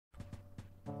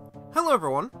Hello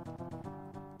everyone,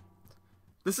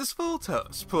 this is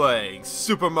Pholtos playing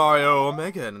Super Mario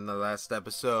Omega. And in the last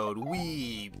episode,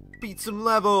 we beat some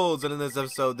levels, and in this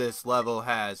episode, this level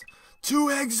has 2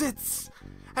 exits,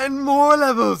 and more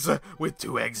levels with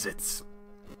 2 exits.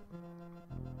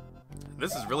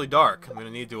 This is really dark. I'm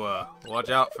gonna need to watch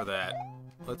out for that.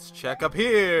 Let's check up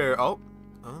here. Oh,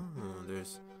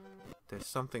 there's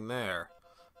something there.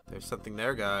 There's something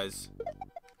there, guys.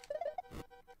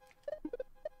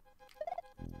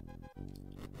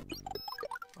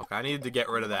 Okay, I needed to get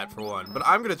rid of that for one, but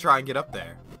I'm gonna try and get up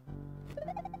there.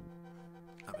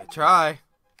 I'm gonna try.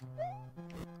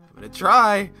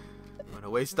 I'm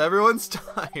gonna waste everyone's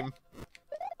time.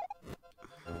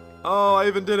 Oh, I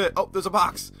even did it. Oh, there's a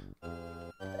box.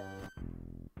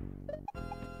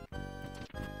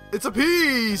 It's a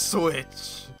P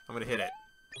switch. I'm gonna hit it.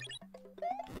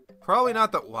 Probably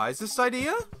not the wisest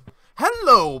idea.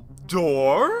 Hello,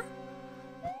 door.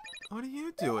 What are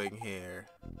you doing here?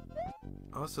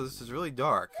 Oh, so this is really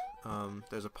dark.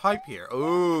 There's a pipe here.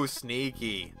 Oh,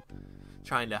 sneaky.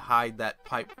 Trying to hide that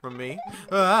pipe from me.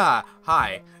 Ah,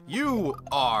 hi. You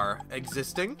are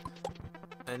existing.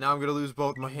 And now I'm gonna lose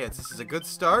both my hits. This is a good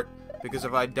start, because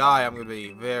if I die, I'm gonna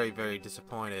be very, very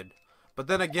disappointed. But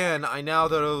then again, I now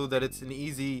know that it's an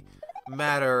easy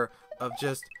matter of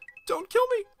just, don't kill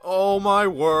me. Oh my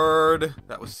word.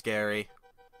 That was scary.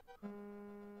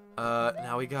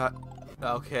 Now we got,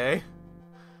 okay.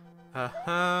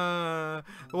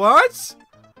 What?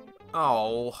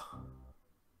 Oh.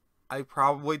 I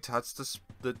probably touched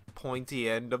the pointy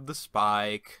end of the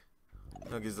spike.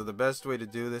 Okay, so the best way to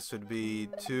do this would be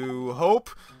to hope.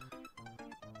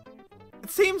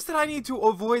 It seems that I need to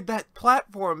avoid that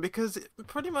platform because it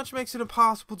pretty much makes it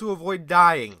impossible to avoid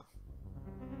dying.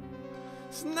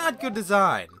 It's not good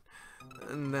design.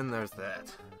 And then there's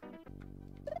that.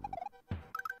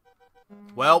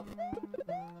 Well,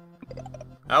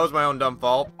 that was my own dumb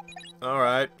fault.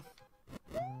 Alright.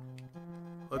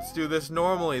 Let's do this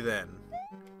normally then.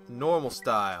 Normal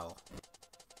style.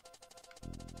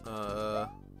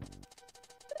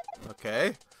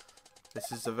 Okay.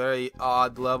 This is a very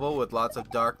odd level with lots of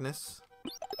darkness.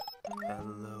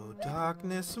 Hello,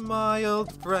 darkness, my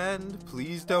old friend.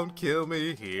 Please don't kill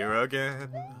me here again.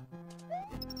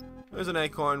 There's an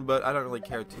acorn, but I don't really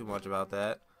care too much about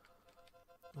that.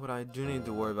 What I do need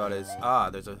to worry about is,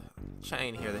 there's a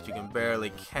chain here that you can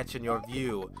barely catch in your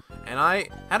view. And I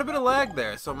had a bit of lag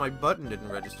there, so my button didn't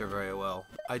register very well.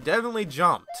 I definitely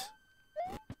jumped.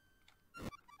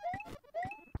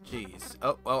 Jeez.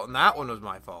 Oh, well, and that one was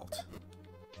my fault.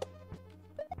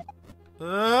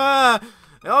 Oh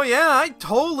yeah, I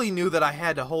totally knew that I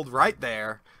had to hold right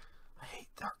there. I hate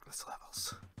darkness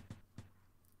levels.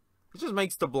 It just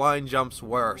makes the blind jumps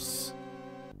worse.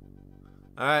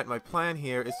 Alright, my plan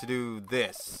here is to do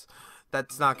this.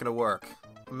 That's not gonna work.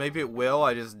 Maybe it will,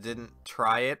 I just didn't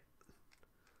try it.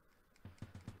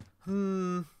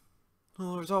 Well,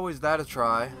 there's always that to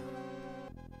try.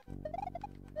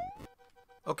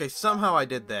 Okay, somehow I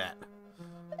did that.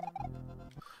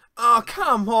 Oh,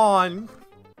 come on!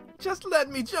 Just let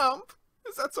me jump!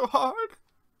 Is that so hard?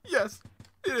 Yes,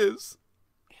 it is.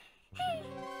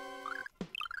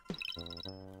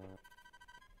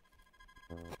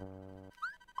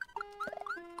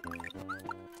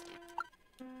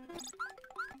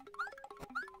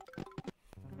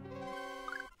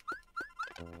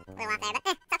 A little off there, but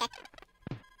it's okay.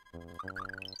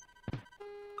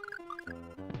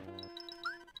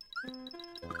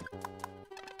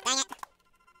 Dang it.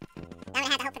 Now I'm gonna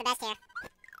have to hope for the best here.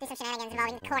 Do some shenanigans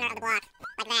involving the corner of the block.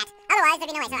 Like that. Otherwise, there'd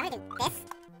be no way. So I'm gonna do this.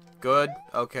 Good.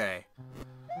 Okay.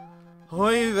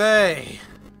 Oy vey.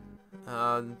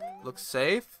 Looks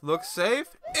safe. Looks safe.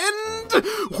 And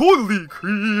holy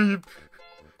creep!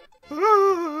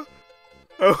 I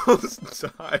almost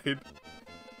died.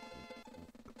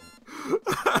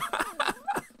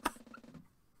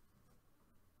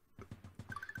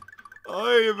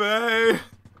 Oy vey.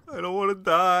 I don't want to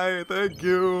die. Thank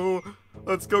you.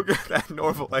 Let's go get that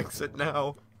normal exit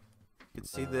now. You can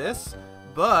see this,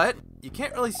 but you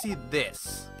can't really see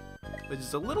this, which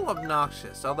is a little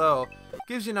obnoxious, although it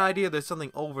gives you an idea there's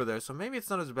something over there, so maybe it's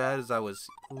not as bad as I was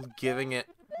giving it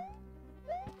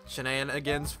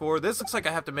shenanigans for. This looks like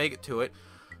I have to make it to it.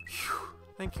 Whew.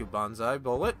 Thank you, Bonsai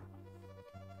Bullet.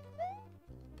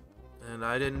 And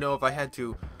I didn't know if I had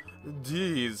to.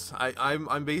 Jeez,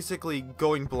 I'm basically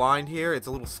going blind here. It's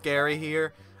a little scary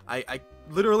here. I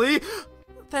literally.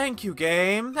 Thank you,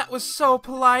 game. That was so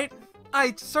polite.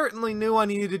 I certainly knew I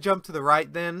needed to jump to the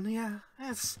right then. Yeah,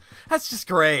 that's just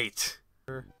great.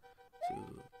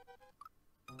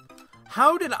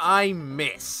 How did I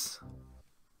miss?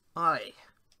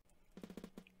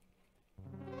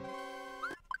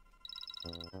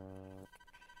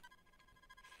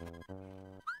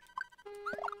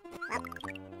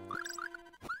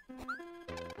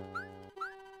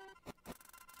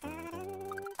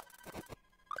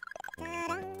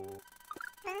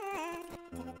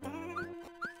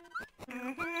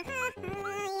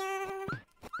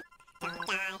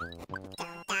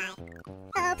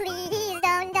 Oh, please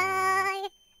don't die.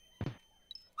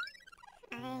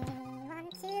 I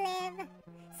want to live,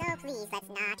 so please let's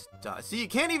not. See, you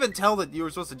can't even tell that you were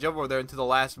supposed to jump over there until the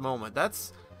last moment.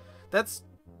 That's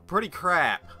pretty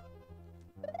crap.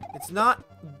 It's not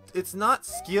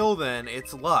skill then,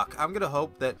 it's luck. I'm gonna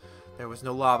hope that there was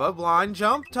no lava. Blind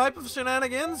jump type of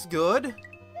shenanigans? Good.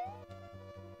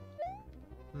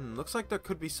 Looks like there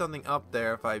could be something up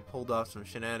there if I pulled off some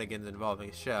shenanigans involving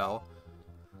a shell.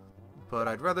 But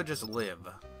I'd rather just live.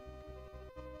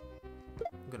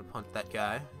 I'm gonna punch that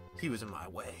guy. He was in my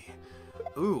way.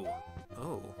 Ooh.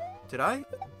 Oh. Did I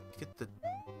get the...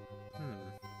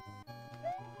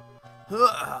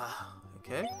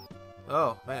 Okay.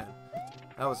 Oh, man.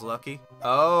 That was lucky.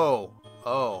 Oh.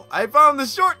 Oh. I found the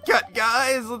shortcut,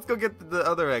 guys! Let's go get the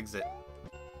other exit.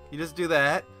 You just do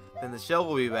that, then the shell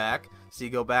will be back, so you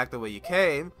go back the way you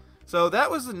came. So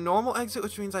that was the normal exit,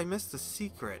 which means I missed the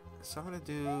secret. So I'm gonna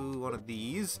do one of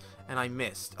these, and I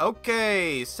missed.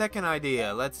 Okay, second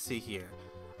idea. Let's see here.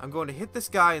 I'm going to hit this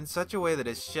guy in such a way that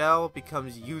his shell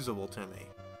becomes usable to me.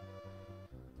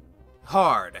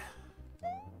 Hard.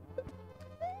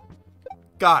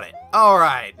 Got it.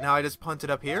 Alright, now I just punch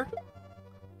it up here.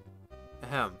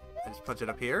 Ahem. I just punch it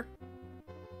up here.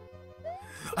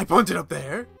 I punch it up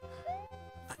there.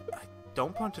 I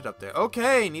don't punch it up there.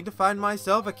 Okay, need to find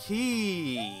myself a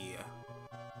key.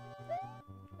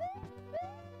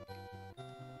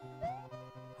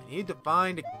 I need to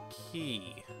find a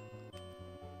key.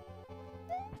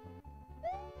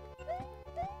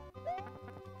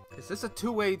 Is this a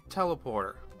two-way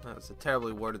teleporter? That's a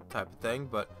terribly worded type of thing,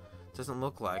 but it doesn't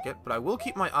look like it. But I will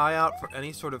keep my eye out for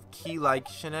any sort of key-like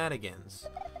shenanigans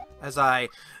as I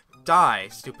die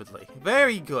stupidly.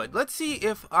 Very good. Let's see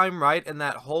if I'm right and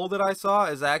that hole that I saw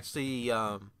is actually,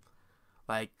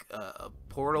 like, a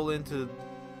portal into...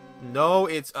 No,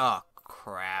 it's... Oh,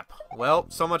 crap. Well,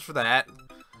 so much for that.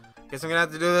 Guess I'm gonna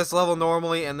have to do this level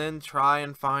normally and then try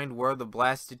and find where the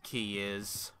blasted key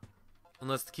is.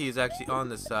 Unless the key is actually on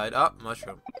this side. Oh,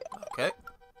 mushroom. Okay.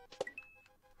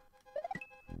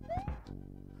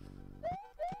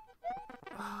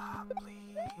 Ah,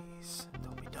 please.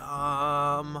 Don't be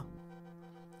dumb.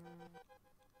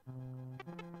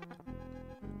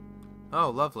 Oh,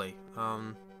 lovely.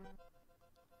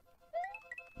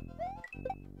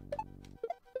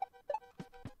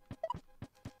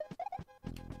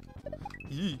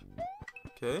 Yee.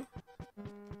 Okay.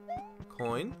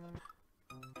 Coin.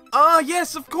 Ah,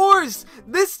 yes, of course!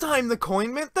 This time the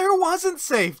coin meant there wasn't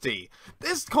safety!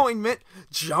 This coin meant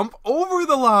jump over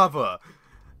the lava!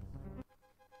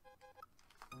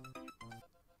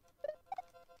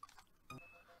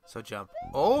 So jump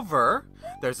over.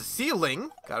 There's a ceiling.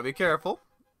 Gotta be careful.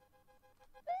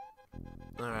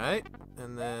 Alright.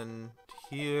 And then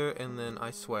here, and then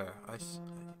I swear.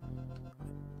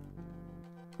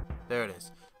 There it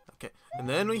is. Okay, and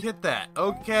then we hit that.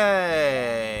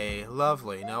 Okay,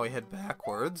 lovely. Now we head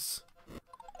backwards.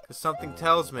 Because something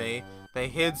tells me they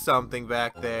hid something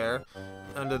back there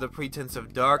under the pretense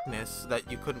of darkness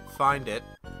that you couldn't find it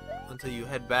until you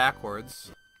head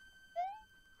backwards.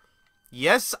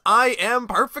 Yes, I am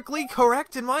perfectly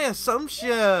correct in my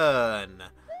assumption.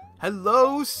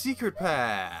 Hello, Secret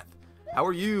Path. How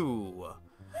are you?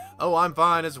 Oh, I'm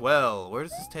fine as well. Where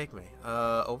does this take me?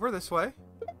 Over this way.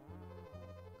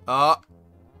 Ha.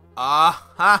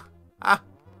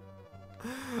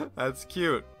 That's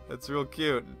cute. That's real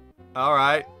cute.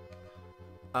 Alright.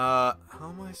 How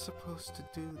am I supposed to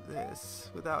do this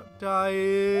without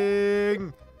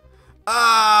dying?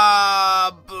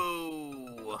 Ah,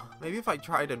 boo. Maybe if I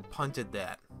tried and punted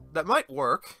that. That might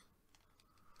work.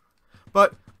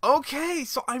 But, okay,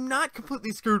 so I'm not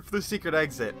completely screwed for the secret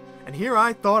exit. And here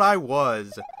I thought I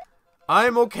was.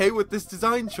 I'm okay with this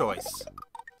design choice.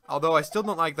 Although I still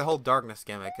don't like the whole darkness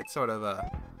gimmick. It sort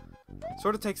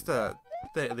of takes the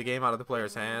game out of the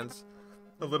player's hands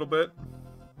a little bit.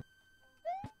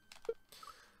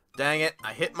 Dang it,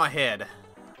 I hit my head.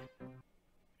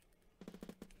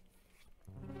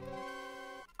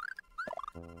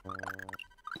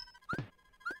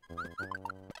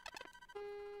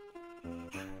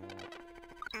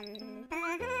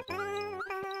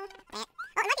 Well,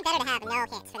 it might be better to have no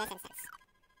hits for this instance.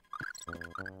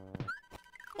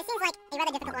 This seems like a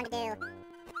rather difficult one to do. I'm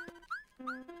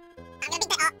gonna beat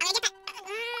that. Oh, I'm gonna get that.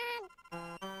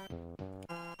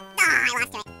 Die! I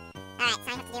lost to it. Alright,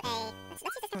 so I have to do a... Let's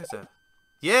use this one.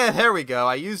 Yeah, there we go.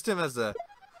 I used him as a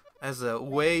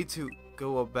way to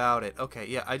go about it. Okay,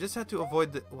 yeah, I just had to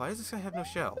avoid the... Why does this guy have no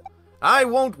shell? I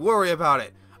won't worry about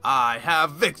it. I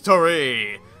have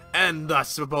victory! And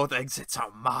thus both exits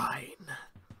are mine.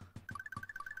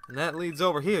 And that leads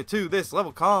over here to this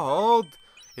level called...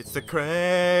 It's the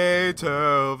Crate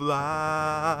of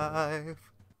Life.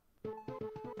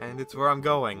 And it's where I'm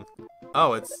going.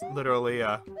 Oh, it's literally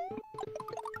a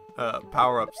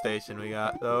power-up station. We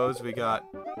got those, we got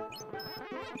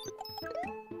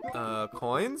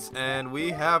coins, and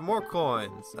we have more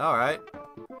coins. Alright.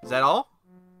 Is that all?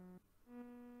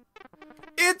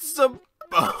 It's a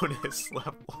bonus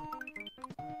level.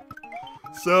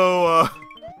 So,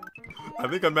 I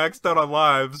think I'm maxed out on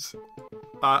lives.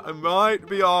 I might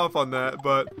be off on that,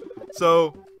 but...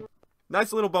 So,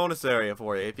 nice little bonus area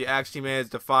for you, if you actually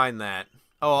manage to find that.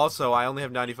 Oh, also, I only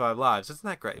have 95 lives. Isn't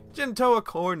that great? Jintoa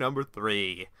core number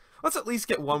 3. Let's at least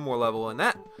get one more level, and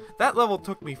that level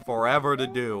took me forever to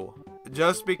do.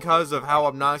 Just because of how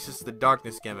obnoxious the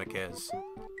darkness gimmick is.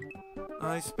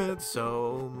 I spent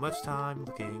so much time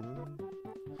looking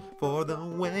for the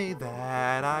way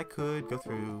that I could go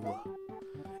through.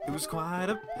 It was quite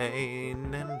a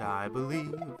pain, and I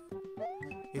believe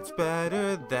it's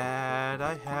better that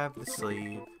I have the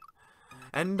sleeve.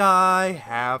 And I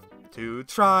have to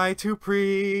try to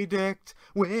predict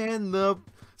when the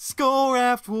skull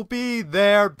raft will be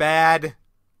there bad.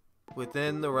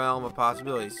 Within the realm of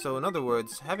possibilities. So in other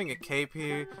words, having a cape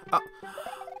here...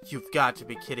 You've got to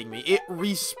be kidding me. It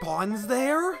respawns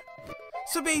there?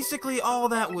 So basically all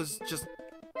that was just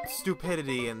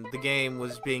stupidity, and the game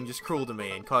was being just cruel to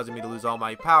me and causing me to lose all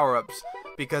my power-ups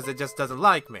because it just doesn't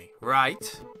like me,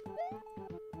 right?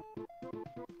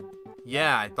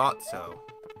 Yeah, I thought so.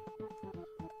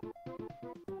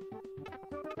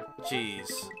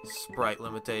 Jeez, sprite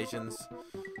limitations.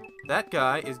 That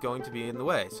guy is going to be in the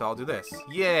way, so I'll do this.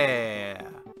 Yeah!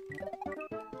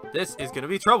 This is going to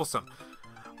be troublesome.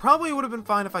 Probably would have been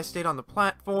fine if I stayed on the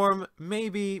platform.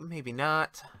 Maybe, maybe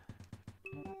not.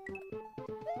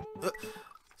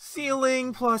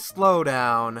 Ceiling plus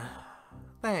slowdown.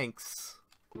 Thanks.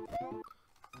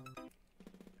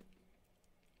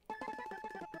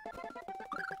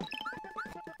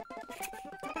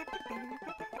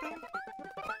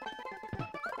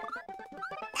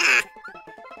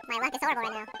 My luck is horrible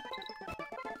right now.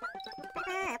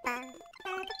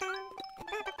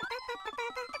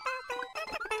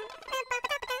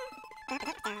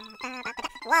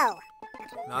 Whoa!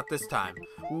 Not this time.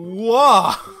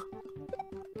 Whoa!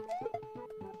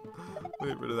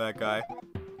 Get rid of that guy.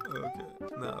 Okay.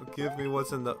 Now, give me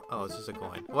what's in the... Oh, it's just a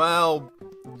coin. Well,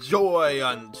 joy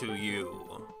unto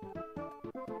you.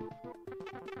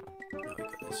 Now we go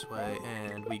this way,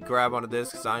 and we grab onto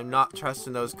this, because I'm not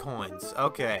trusting those coins.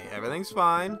 Okay, everything's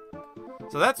fine.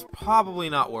 So that's probably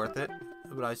not worth it,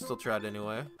 but I still tried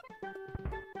anyway.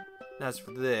 As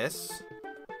for this,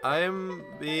 I'm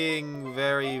being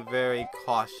very, very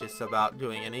cautious about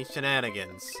doing any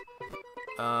shenanigans.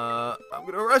 I'm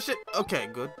gonna rush it. Okay,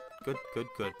 good.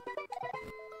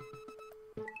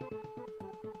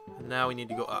 And now we need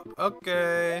to go up.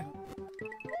 Okay.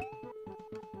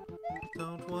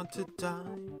 Don't want to die.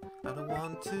 I don't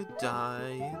want to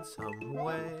die in some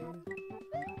way.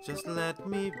 Just let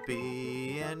me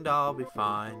be and I'll be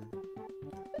fine.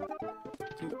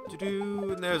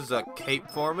 And there's a cape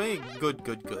for me. Good.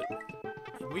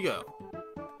 Here we go.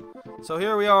 So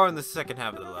here we are in the second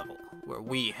half of the level, where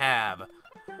we have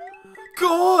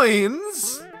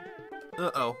coins!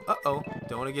 Uh-oh.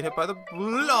 Don't want to get hit by the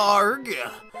blarg.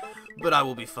 But I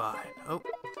will be fine. Oh.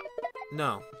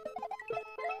 No.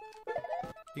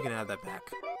 You can have that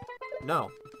back.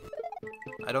 No.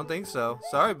 I don't think so.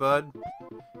 Sorry, bud.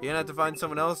 You're gonna have to find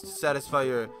someone else to satisfy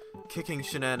your kicking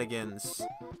shenanigans.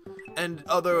 And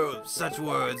other such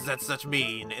words that such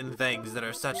mean in things that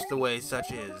are such the way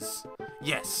such is.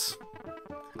 Yes.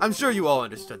 I'm sure you all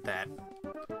understood that.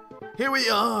 Here we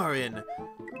are in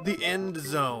the end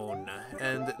zone.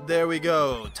 And there we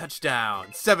go. Touchdown.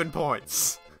 7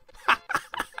 points.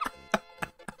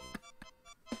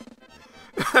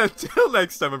 Until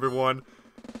next time, everyone.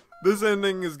 This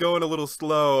ending is going a little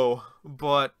slow,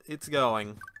 but it's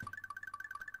going.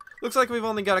 Looks like we've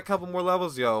only got a couple more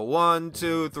levels to go. 1,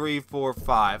 2, 3, 4,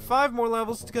 5. 5 more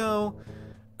levels to go.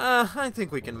 I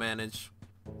think we can manage.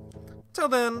 Till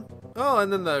then. Oh,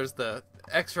 and then there's the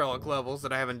extra levels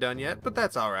that I haven't done yet, but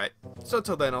that's alright. So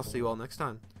till then, I'll see you all next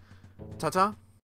time. Ta-ta.